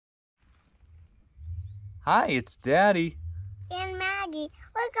Hi, it's Daddy. And Maggie,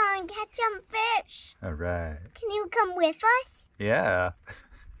 we're going to catch some fish. All right. Can you come with us? Yeah.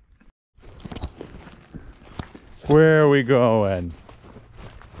 Where are we going?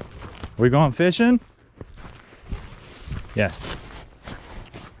 We going fishing? Yes.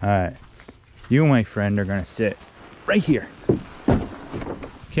 All right. You, my friend, are gonna sit right here.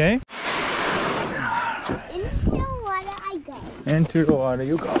 Okay? Into the water I go. Into the water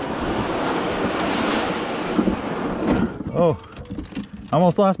you go. Oh, I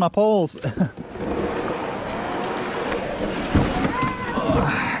almost lost my poles.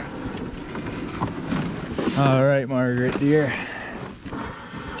 All right, Margaret dear.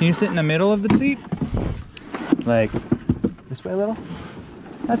 Can you sit in the middle of the seat? Like this way a little?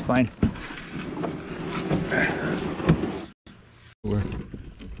 That's fine.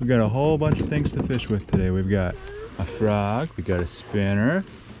 We got a whole bunch of things to fish with today. We've got a frog, we got a spinner.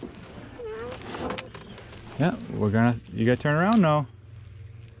 Yeah, you gotta turn around now.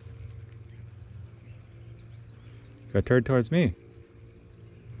 Gotta turn towards me.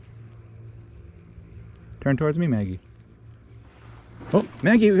 Turn towards me, Maggie. Oh,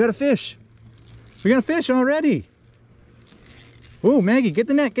 Maggie, we got a fish. We got a fish already. Oh, Maggie, get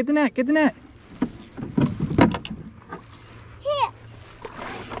the net, get the net, get the net. Here.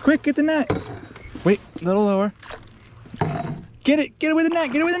 Quick, get the net. Wait, a little lower. Get it with the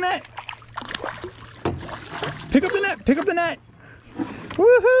net, get it with the net. Pick up the net, pick up the net.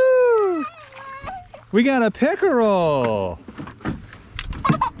 Woohoo! We got a pickerel.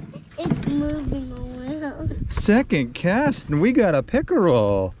 It's moving around. Second cast and we got a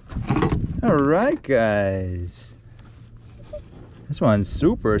pickerel. All right, guys. This one's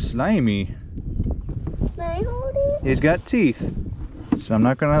super slimy. Can I hold it? He's got teeth, so I'm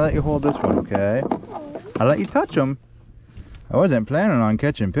not gonna let you hold this one, okay? I'll let you touch him. I wasn't planning on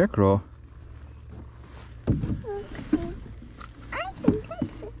catching pickerel. Okay. I can touch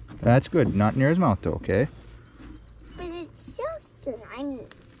it. That's good. Not near his mouth, though, okay? But it's so slimy.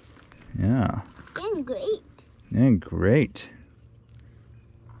 Yeah. And great. And great.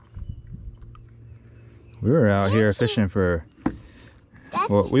 We were out here fishing for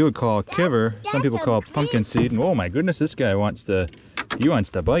what we would call kiver. Some people call pumpkin seed. And oh my goodness, this guy wants to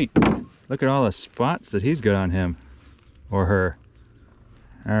bite. Look at all the spots that he's got on him. Or her.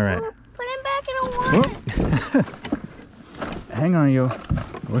 All right. Well, put him back in the water. Oh. Hang on, you.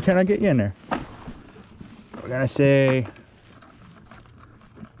 What can I get you in there? We're gonna say,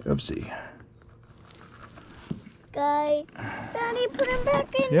 oopsie. Guy, Daddy, put him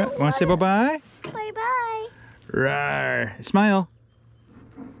back in Yeah, the water. wanna say bye-bye? Bye-bye. Rawr. Smile.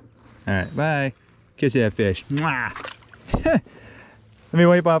 All right, bye. Kiss that fish. Mwah. Let me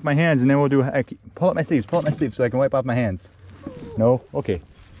wipe off my hands and then we'll do, pull up my sleeves so I can wipe off my hands. No? Okay.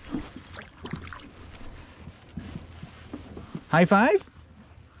 High five?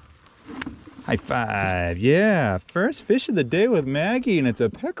 High five, yeah. First fish of the day with Maggie and it's a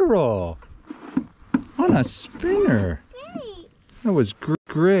pickerel. On a spinner. Great. That was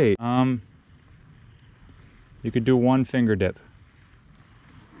great. You could do one finger dip.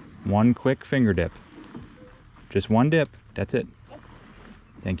 One quick finger dip. Just one dip, that's it.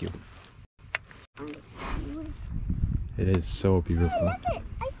 Thank you. It is so beautiful. Hey, look it.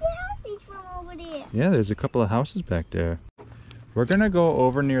 I see houses from over there. Yeah, there's a couple of houses back there. We're gonna go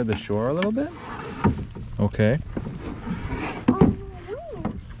over near the shore a little bit. Okay. Oh,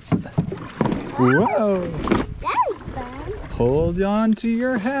 Whoa! that was fun. Hold on to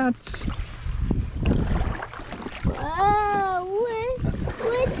your hats. Whoa,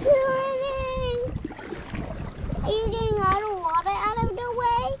 what's happening? Are you getting all the water out of the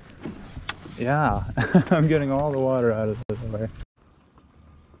way? Yeah, I'm getting all the water out of the way.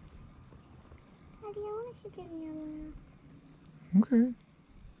 Daddy, I want us to get another one. Okay.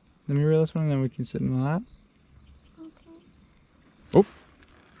 Let me reel this one and then we can sit in the lap. Okay. Oh!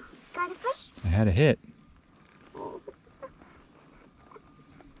 Got a fish? I had a hit.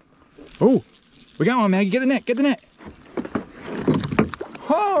 Oh! We got one, Maggie. Get the net, get the net.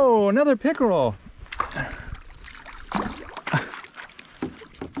 Oh, another pickerel.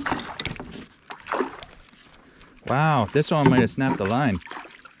 Wow, this one might have snapped the line.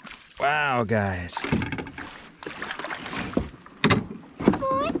 Wow, guys.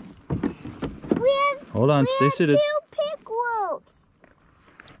 Hold on, stay seated. Two pickerels.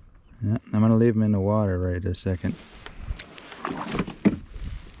 Yeah, I'm gonna leave them in the water right a second.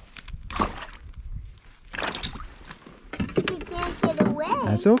 He can't get away.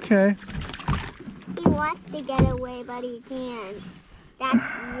 That's okay. He wants to get away, but he can't. That's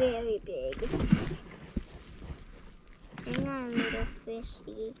very big. Hang on, little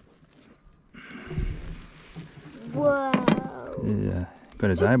fishy. Whoa. Yeah, got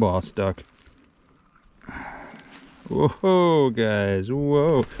his eyeball stuck. Whoa, guys,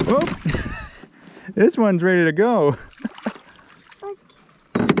 whoa. Whoa! This one's ready to go.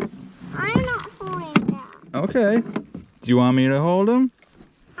 I'm not holding that. Okay. Do you want me to hold him?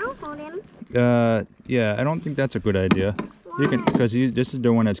 I'll hold him. Yeah, I don't think that's a good idea. Why? You can, because this is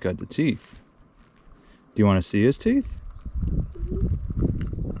the one that's got the teeth. Do you want to see his teeth?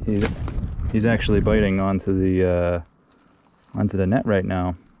 He's actually biting onto the net right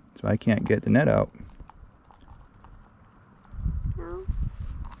now, so I can't get the net out. No.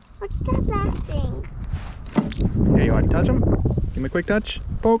 What's that black thing? Here, you want to touch him? Give me a quick touch.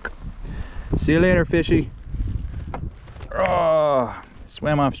 Poke. See you later, fishy. Oh,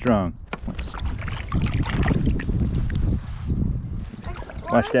 swam off strong.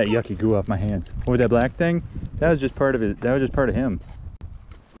 Watch that yucky goo off my hands. What was that black thing? That was just part of it. That was just part of him.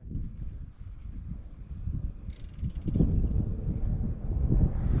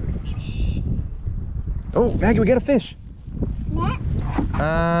 Oh, Maggie, we got a fish. Net?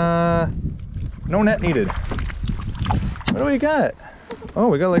 No net needed. What do we got? Oh,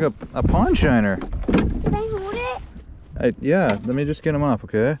 we got like a pond shiner. Can I hold it? Yeah, let me just get him off,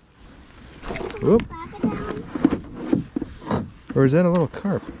 okay? Whoop. Back it down. Or is that a little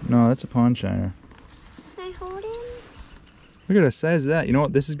carp? No, that's a pond shiner. Can I hold him? Look at the size of that. You know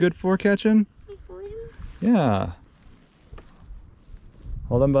what this is good for catching? Can I hold him? Yeah.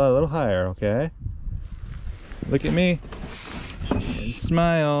 Hold him by a little higher, okay? Look at me. And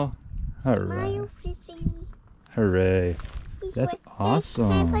smile. Hooray. Smile, fishy. Hooray. He's That's wet. awesome.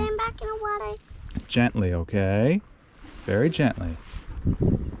 Can I put him back in the water? Gently, okay? Very gently.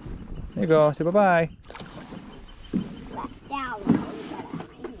 There you go. Say bye-bye. Back down.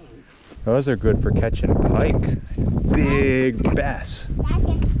 Those are good for catching pike. Big bass. That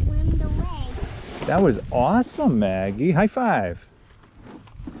just swimmed away. That was awesome, Maggie. High five.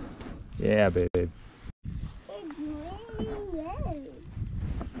 Yeah, babe. It's really good.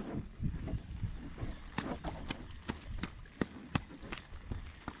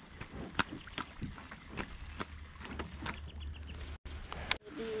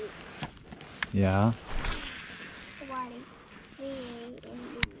 Yeah.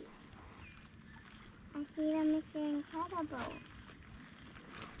 I see them as incredible.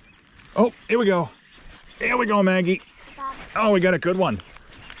 Oh, here we go. Here we go, Maggie. Oh, we got a good one.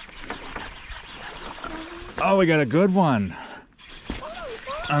 Oh, we got a good one.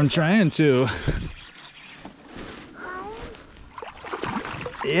 I'm trying to.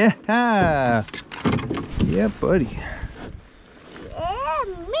 Yeah. Yeah, buddy. Yeah,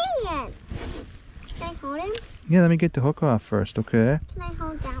 man. Can I hold him? Yeah, let me get the hook off first, okay? Can I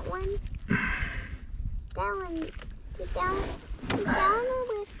hold that one? That one. Is that one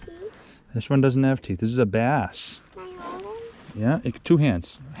with teeth? This one doesn't have teeth. This is a bass. Can I hold him? Yeah, two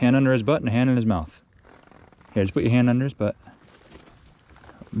hands. Hand under his butt and a hand in his mouth. Here, just put your hand under his butt.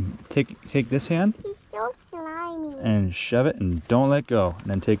 Take this hand. He's so slimy. And shove it and don't let go. And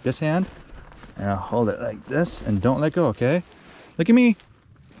then take this hand and I'll hold it like this and don't let go, okay? Look at me.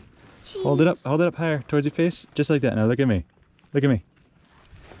 Jeez. Hold it up higher towards your face. Just like that. Now look at me. Look at me.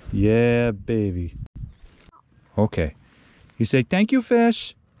 Yeah, baby. Okay. You say thank you,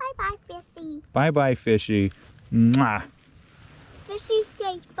 fish. Bye-bye, fishy. Bye-bye, fishy. Mwah. Fishy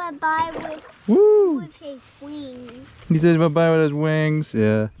says bye-bye with his wings. He says bye-bye with his wings.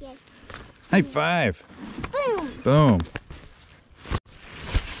 Yeah. Yes. High five. Boom. Boom.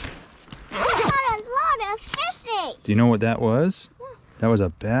 I got a lot of fishes. Do you know what that was? Yes. That was a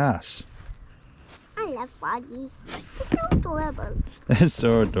bass. I love froggies. They're so adorable. That's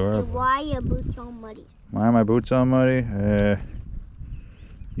so And adorable. why are your boots all muddy? Why are my boots all muddy?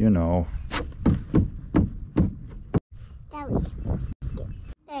 You know. That was good.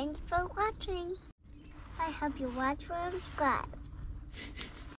 Thanks for watching. I hope you watch and subscribe.